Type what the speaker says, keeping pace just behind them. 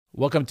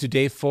Welcome to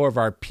day 4 of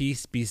our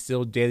Peace Be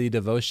Still daily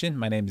devotion.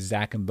 My name is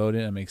Zach and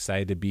Bowden. I'm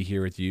excited to be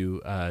here with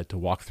you to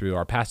walk through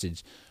our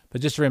passage.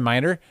 But just a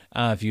reminder,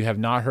 if you have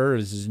not heard or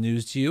this is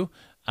news to you,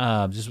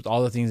 just with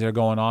all the things that are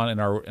going on in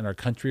our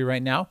country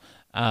right now,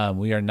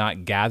 we are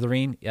not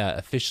gathering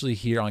officially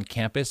here on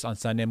campus on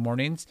Sunday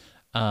mornings.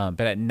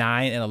 But at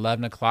 9 and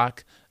 11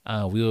 o'clock,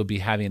 we will be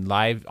having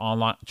live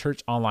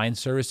church online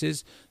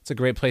services. It's a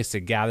great place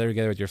to gather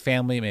together with your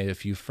family, maybe a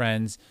few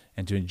friends,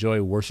 and to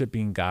enjoy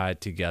worshiping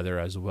God together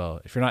as well.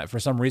 If you're not, for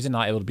some reason,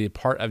 not able to be a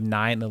part of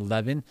 9 and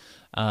 11,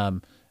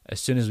 as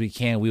soon as we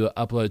can, we will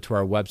upload it to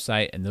our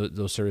website, and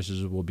those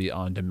services will be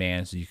on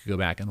demand, so you can go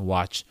back and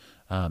watch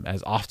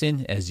as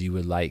often as you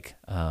would like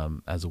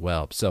as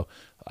well. So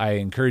I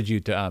encourage you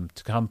to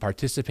come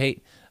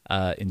participate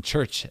in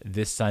church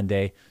this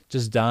Sunday,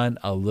 just done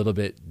a little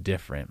bit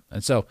different.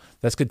 And so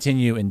let's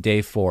continue in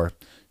day 4.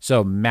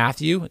 So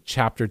Matthew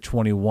chapter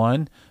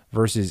 21,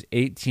 verses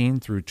 18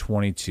 through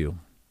 22.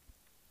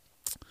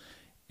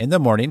 In the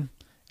morning,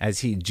 as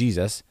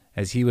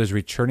he was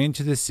returning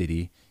to the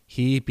city,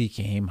 he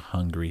became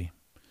hungry.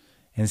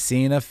 And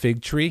seeing a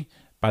fig tree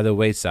by the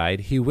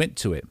wayside, he went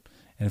to it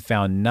and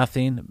found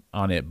nothing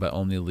on it but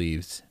only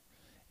leaves.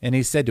 And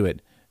he said to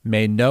it,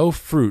 "May no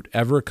fruit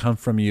ever come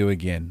from you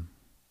again."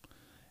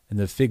 And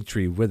the fig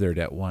tree withered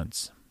at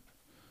once.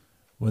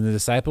 When the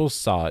disciples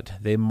saw it,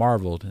 they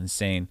marveled, and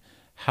saying,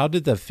 "How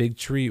did the fig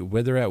tree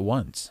wither at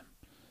once?"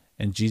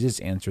 And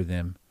Jesus answered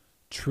them,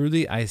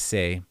 "Truly I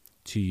say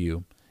to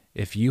you,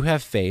 if you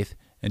have faith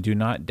and do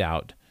not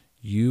doubt,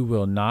 you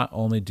will not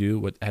only do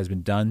what has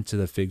been done to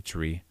the fig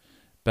tree,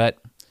 but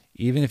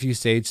even if you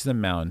say to the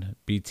mountain,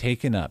 'Be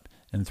taken up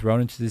and thrown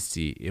into the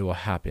sea,' it will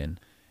happen.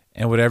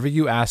 And whatever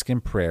you ask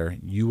in prayer,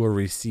 you will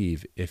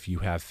receive if you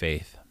have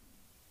faith."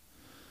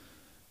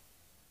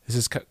 This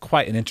is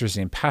quite an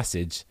interesting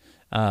passage.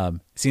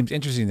 It seems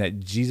interesting that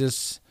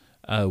Jesus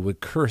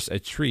would curse a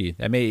tree.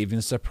 That may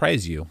even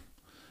surprise you.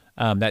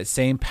 That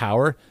same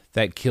power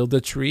that killed the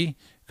tree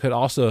could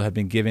also have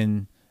been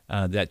given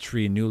that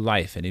tree new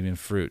life and even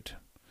fruit.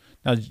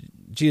 Now,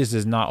 Jesus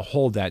does not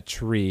hold that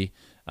tree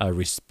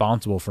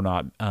responsible for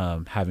not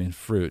having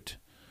fruit.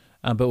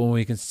 But when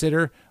we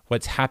consider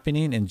what's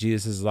happening in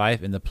Jesus'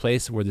 life and the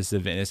place where this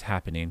event is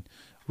happening,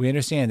 we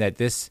understand that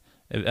this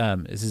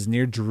is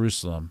near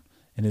Jerusalem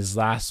in his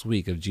last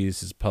week of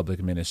Jesus'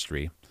 public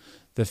ministry.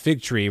 The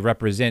fig tree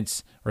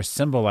represents or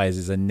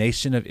symbolizes a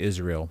nation of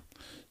Israel.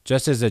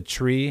 Just as a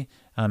tree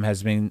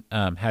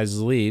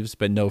has leaves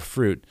but no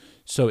fruit,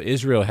 so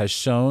Israel has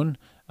shown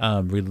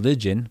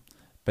religion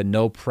but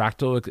no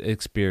practical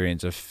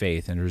experience of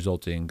faith and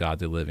resulting in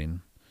godly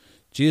living.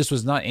 Jesus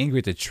was not angry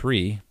at the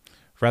tree.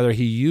 Rather,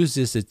 he used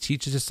this to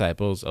teach his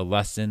disciples a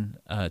lesson,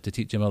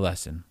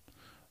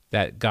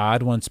 that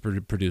God wants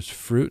to produce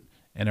fruit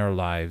in our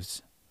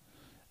lives,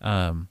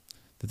 that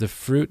the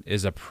fruit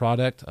is a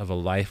product of a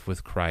life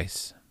with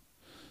Christ.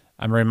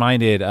 I'm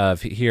reminded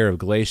of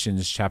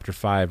Galatians chapter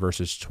 5,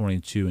 verses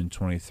 22 and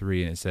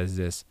 23, and it says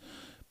this,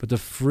 "But the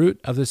fruit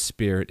of the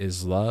Spirit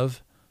is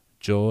love,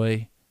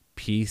 joy,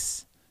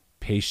 peace,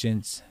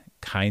 patience,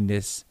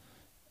 kindness,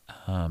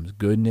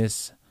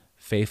 goodness,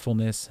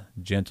 faithfulness,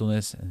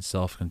 gentleness, and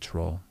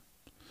self-control."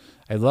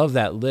 I love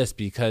that list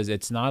because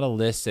it's not a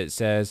list that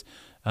says,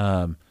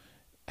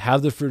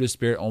 have the fruit of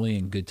Spirit only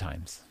in good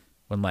times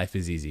when life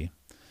is easy.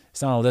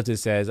 It's not a list that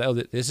says, "Oh,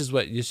 this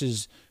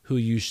is who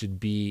you should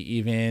be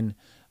even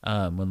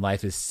when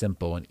life is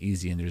simple and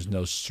easy and there's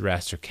no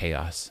stress or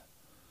chaos."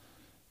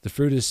 The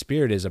fruit of the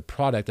Spirit is a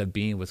product of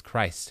being with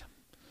Christ.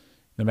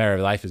 No matter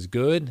if life is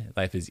good,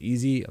 life is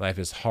easy, life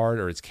is hard,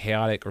 or it's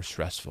chaotic or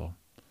stressful.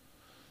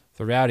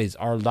 The reality is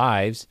our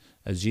lives,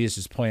 as Jesus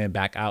is pointing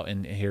back out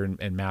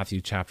in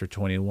Matthew chapter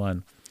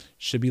 21,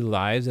 should be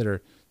lives that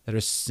are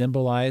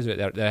symbolized,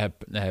 that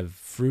have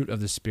fruit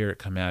of the Spirit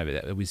come out of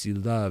it, that we see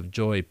love,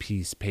 joy,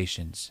 peace,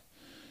 patience.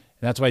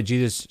 And that's why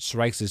Jesus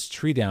strikes this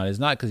tree down. It's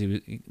not because he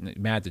was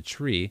mad at the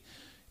tree.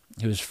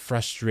 He was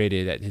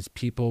frustrated that his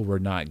people were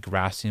not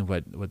grasping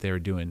what they were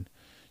doing.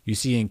 You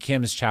see in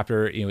Kim's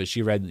chapter, what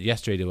she read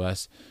yesterday to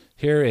us,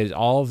 here is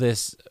all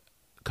this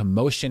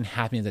commotion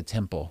happening at the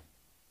temple,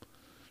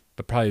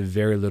 but probably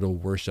very little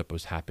worship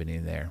was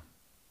happening there.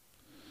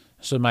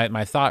 So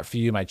my thought for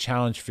you, my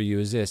challenge for you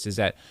is this, is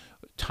that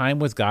time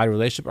with God, our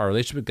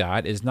relationship with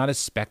God is not a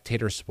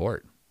spectator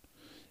sport.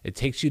 It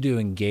takes you to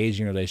engage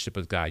in your relationship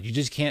with God. You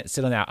just can't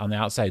sit on the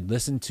outside,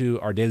 listen to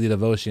our daily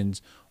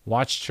devotions,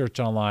 watch church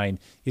online,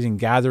 even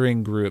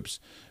gathering groups,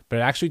 but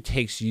it actually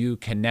takes you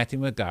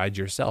connecting with God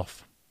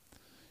yourself.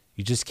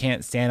 You just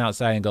can't stand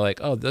outside and go like,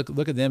 "Oh,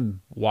 look at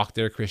them walk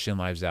their Christian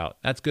lives out.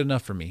 That's good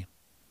enough for me."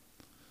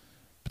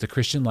 But the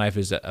Christian life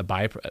is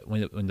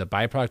when the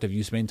byproduct of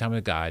you spending time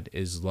with God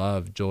is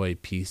love, joy,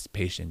 peace,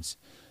 patience.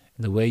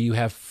 And the way you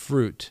have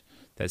fruit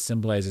that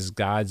symbolizes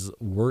God's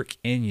work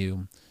in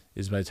you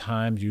is by the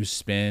time you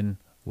spend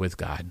with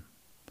God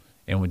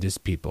and with his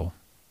people.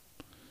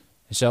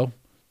 And so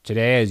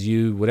today,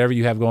 whatever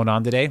you have going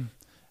on today,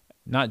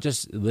 not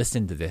just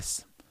listen to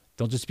this.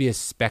 Don't just be a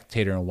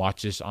spectator and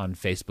watch this on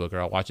Facebook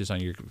or watch this on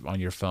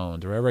your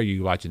phones or wherever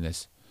you're watching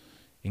this.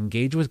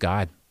 Engage with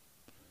God.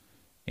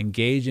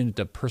 Engage in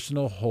the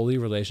personal, holy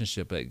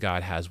relationship that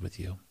God has with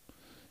you.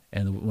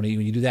 And when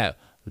you do that,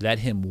 let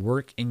him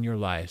work in your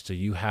life so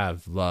you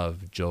have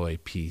love, joy,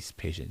 peace,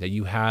 patience, that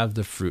you have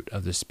the fruit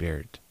of the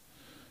Spirit.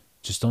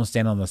 Just don't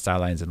stand on the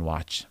sidelines and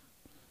watch.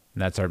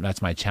 And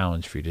that's my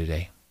challenge for you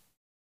today.